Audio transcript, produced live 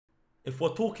If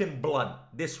we're talking blunt,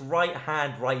 this right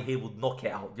hand right here would knock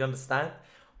it out. You understand?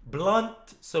 Blunt,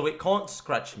 so it can't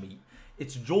scratch me.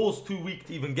 Its jaw's too weak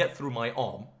to even get through my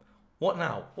arm. What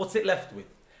now? What's it left with?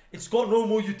 It's got no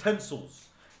more utensils.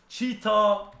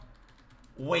 Cheetah,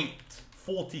 weight,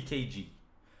 40 kg.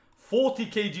 40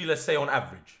 kg, let's say on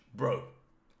average. Bro,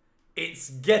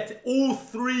 it's all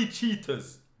 3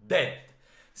 cheetahs dead.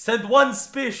 Send 1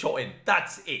 spear shot in.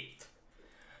 That's it.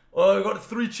 We got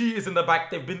 3 cheetahs in the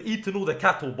back. They've been eating all the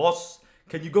cattle, boss.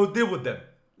 Can you go deal with them?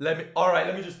 Alright,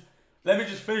 let me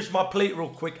just finish my plate real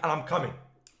quick and I'm coming.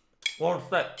 1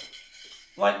 sec.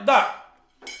 Like that.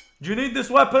 Do you need this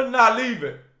weapon? Nah, leave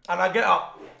it. And I get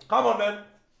up. Come on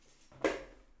then.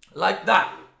 Like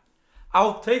that.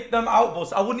 I'll take them out,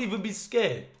 boss. I wouldn't even be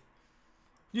scared.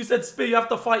 You said, Spear, you have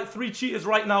to fight 3 cheetahs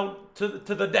right now to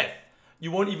the death.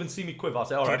 You won't even see me quiver. I'll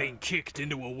say, alright. Getting kicked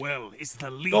into a well is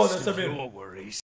the least of your worries.